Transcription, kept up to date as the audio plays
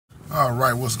All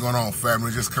right, what's going on,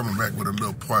 family? Just coming back with a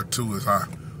little part two as I,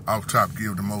 off top,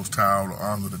 give the Most High all the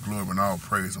honor, the glory, and all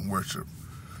praise and worship.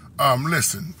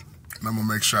 Listen, and I'm going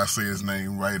to make sure I say his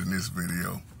name right in this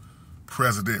video.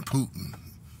 President Putin.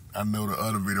 I know the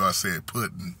other video I said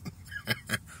Putin.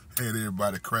 Had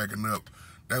everybody cracking up.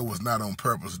 That was not on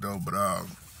purpose, though, but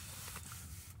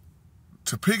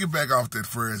to piggyback off that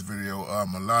first video, a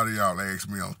lot of y'all asked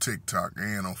me on TikTok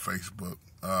and on Facebook,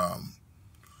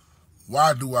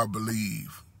 why do I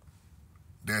believe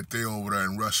that they're over there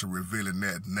in Russia revealing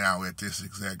that now at this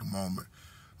exact moment?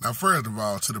 Now, first of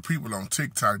all, to the people on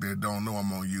TikTok that don't know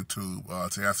I'm on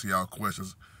YouTube, to answer y'all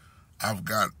questions, I've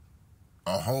got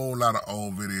a whole lot of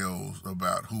old videos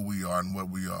about who we are and what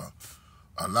we are.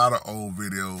 A lot of old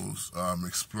videos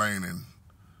explaining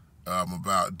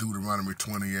about Deuteronomy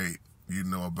 28, you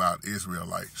know, about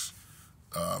Israelites,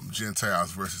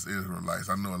 Gentiles versus Israelites.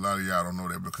 I know a lot of y'all don't know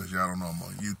that because y'all don't know I'm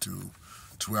on YouTube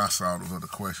to answer all those other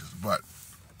questions. But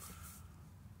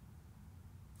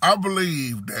I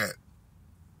believe that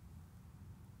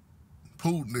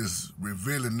Putin is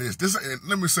revealing this. And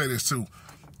let me say this too.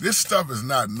 This stuff is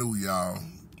not new, y'all.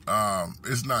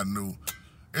 It's not new.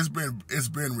 It's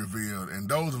been revealed, and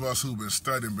those of us who've been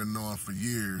studying, been knowing for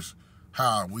years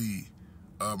how we,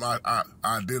 our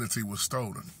identity was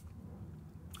stolen,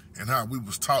 and how we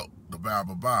was taught the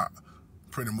Bible by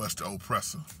pretty much the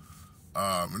oppressor.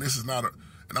 And this is not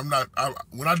and I'm not.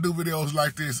 When I do videos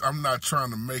like this, I'm not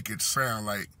trying to make it sound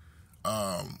like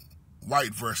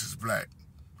white versus black.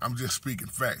 I'm just speaking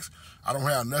facts. I don't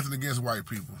have nothing against white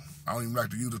people. I don't even like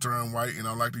to use the term white, and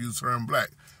I don't like to use the term black,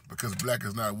 because black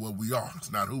is not what we are.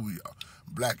 It's not who we are.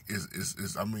 Black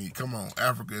is I mean, come on.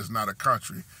 Africa is not a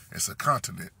country. It's a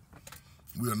continent.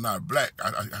 We are not black.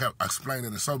 I have explained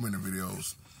it in so many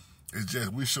videos. It's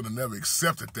just we should have never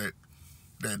accepted that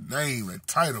name and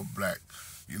title black.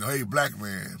 You know, hey, black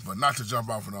man. But not to jump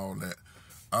off and all that.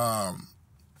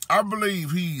 I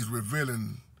believe he's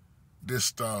revealing this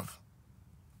stuff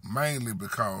mainly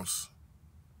because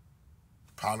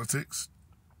politics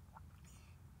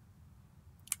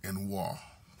and war.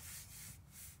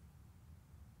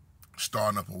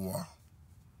 Starting up a war.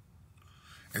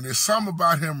 And there's something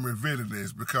about him revealing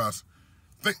this because,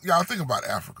 y'all think about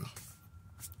Africa.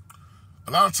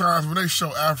 A lot of times when they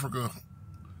show Africa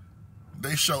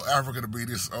to be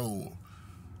this old,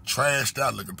 trashed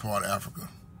out looking part of Africa.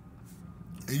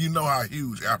 And you know how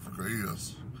huge Africa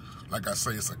is. Like I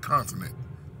say, it's a continent,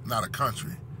 not a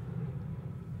country.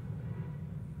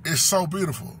 It's so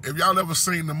beautiful. If y'all ever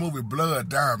seen the movie Blood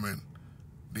Diamond,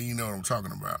 then you know what I'm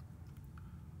talking about.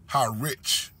 How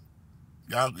rich.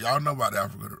 Y'all know about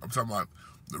Africa. I'm talking about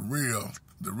the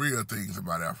real things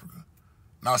about Africa.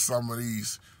 Not some of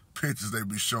these pictures they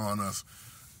be showing us.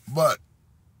 But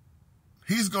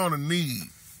he's gonna need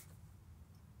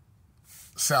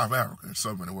South Africa in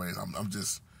so many ways. I'm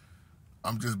just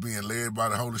being led by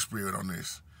the Holy Spirit on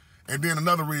this. And then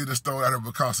another reason is thrown out here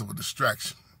because of a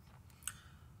distraction.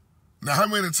 Now, how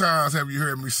many times have you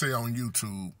heard me say on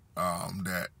YouTube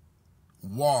that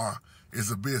war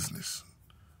is a business?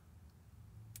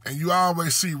 And you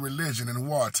always see religion and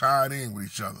war tied in with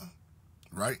each other,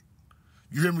 right?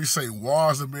 You hear me say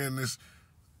war is a business,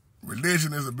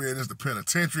 religion is a business, the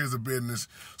penitentiary is a business.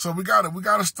 So we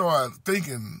gotta start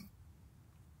thinking,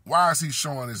 why is he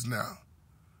showing this now?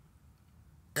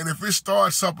 And if it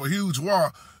starts up a huge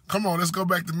war, come on, let's go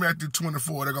back to Matthew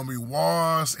 24. There are going to be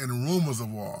wars and rumors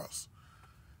of wars.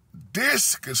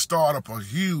 This could start up a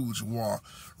huge war.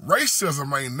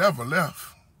 Racism ain't never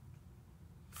left.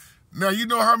 Now, you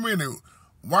know how many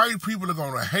white people are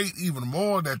going to hate even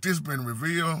more that this been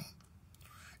revealed?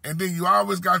 And then you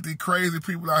always got these crazy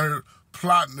people out here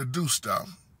plotting to do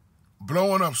stuff,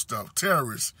 blowing up stuff,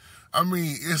 terrorists. I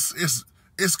mean,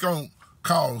 it's going to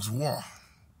cause war.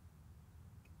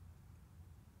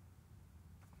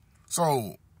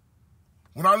 So,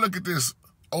 when I look at this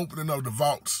opening of the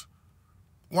vaults,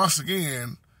 once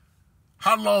again,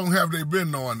 how long have they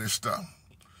been knowing this stuff?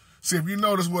 See, if you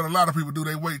notice what a lot of people do,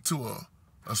 they wait to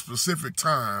a specific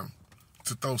time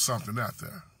to throw something out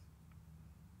there.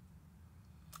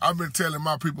 I've been telling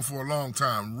my people for a long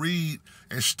time, read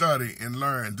and study and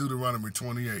learn Deuteronomy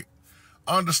 28.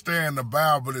 Understand the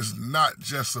Bible is not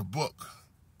just a book.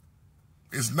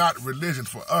 It's not religion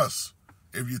for us.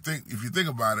 If you think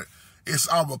about it, it's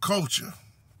our culture.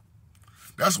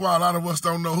 That's why a lot of us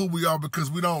don't know who we are,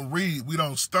 because we don't read, we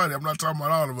don't study. I'm not talking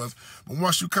about all of us. But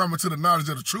once you come into the knowledge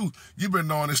of the truth, you've been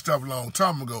knowing this stuff a long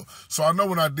time ago. So I know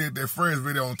when I did that first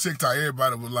video on TikTok,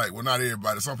 everybody was like, well, not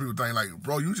everybody. Some people think like,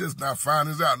 bro, you just not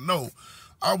finding this out. No,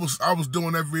 I was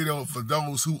doing that video for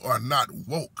those who are not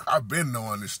woke. I've been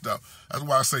knowing this stuff. That's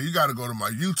why I say you got to go to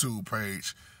my YouTube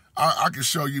page. I can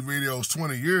show you videos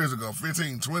 20 years ago,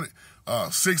 15, 20,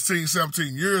 16,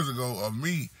 17 years ago of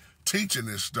me teaching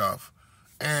this stuff.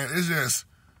 And it's just,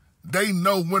 they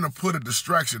know when to put a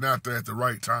distraction out there at the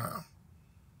right time.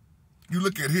 You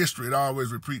look at history, it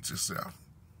always repeats itself.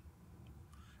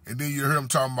 And then you hear them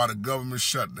talking about a government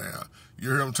shutdown. You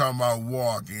hear them talking about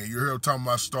war again. You hear them talking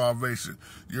about starvation.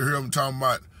 You hear them talking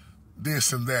about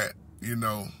this and that, you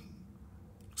know.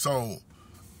 So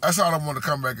that's all I want to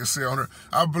come back and say on her.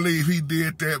 I believe he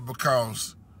did that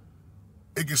because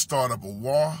it can start up a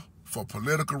war for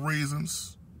political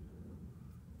reasons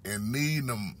and needing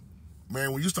them.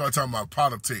 Man, when you start talking about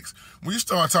politics, when you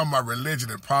start talking about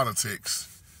religion and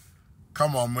politics,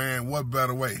 come on, man, what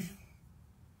better way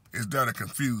is there to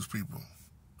confuse people,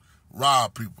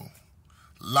 rob people,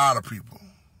 lie to people?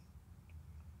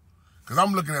 Because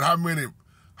I'm looking at how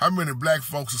many black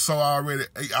folks are so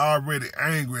already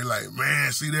angry, like,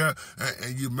 man, see there,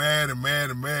 and you mad and mad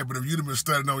and mad. But if you'd have been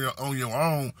studying on your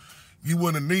own, you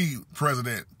wouldn't need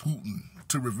President Putin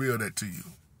to reveal that to you.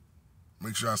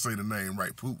 Make sure I say the name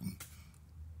right, Putin.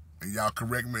 And y'all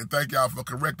correct me. And thank y'all for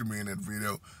correcting me in that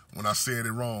video when I said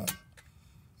it wrong.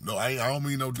 No, I don't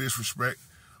mean no disrespect.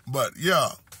 But yeah,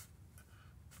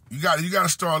 you got to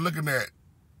start looking at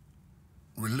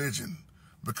religion.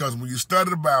 Because when you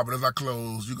study the Bible, as I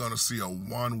close, you're going to see a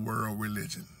one-world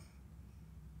religion.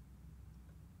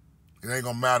 It ain't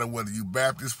going to matter whether you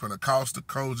Baptist, Pentecostal,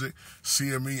 Kojic,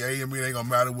 CME, AME. It ain't going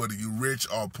to matter whether you rich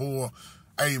or poor.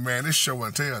 Hey, man, it's show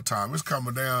and tell time. It's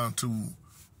coming down to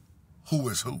who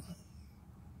is who.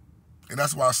 And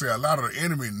that's why I say a lot of the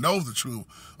enemy knows the truth.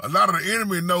 A lot of the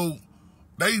enemy know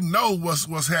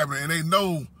what's happening, and they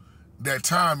know that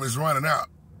time is running out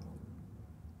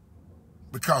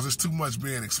because it's too much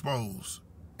being exposed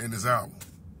in this hour.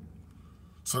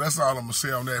 So that's all I'm going to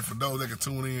say on that. For those that can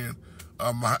tune in,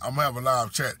 I'm going to have a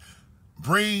live chat.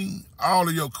 Bring all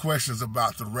of your questions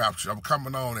about the rapture. I'm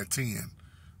coming on at 10.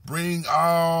 Bring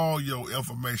all your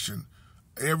information,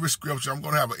 every scripture. I'm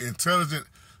going to have an intelligent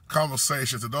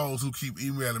conversation to those who keep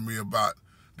emailing me about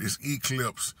this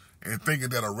eclipse and thinking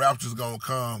that a rapture is going to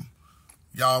come.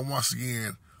 Y'all, once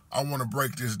again, I want to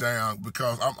break this down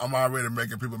because I'm already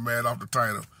making people mad off the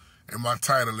title. And my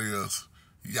title is,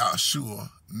 Yahshua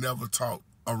never taught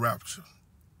a rapture.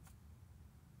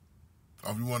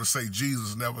 Or if you want to say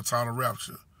Jesus never taught a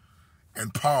rapture.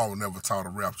 And Paul never taught a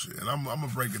rapture. And I'm going to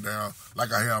break it down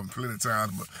like I have plenty of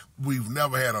times, but we've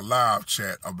never had a live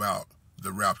chat about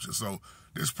the rapture. So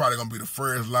this is probably going to be the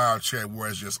first live chat where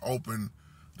it's just open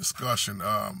discussion.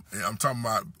 And I'm talking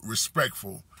about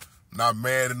respectful, not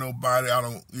mad at nobody.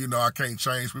 I can't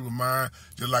change people's mind,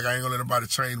 just like I ain't going to let nobody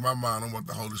change my mind on what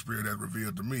the Holy Spirit has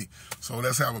revealed to me. So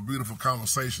let's have a beautiful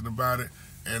conversation about it.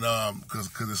 And because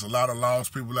there's a lot of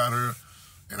lost people out here,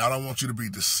 and I don't want you to be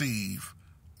deceived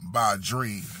by a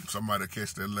dream. Somebody will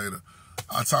catch that later.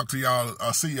 I'll talk to y'all.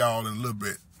 I'll see y'all in a little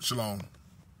bit. Shalom.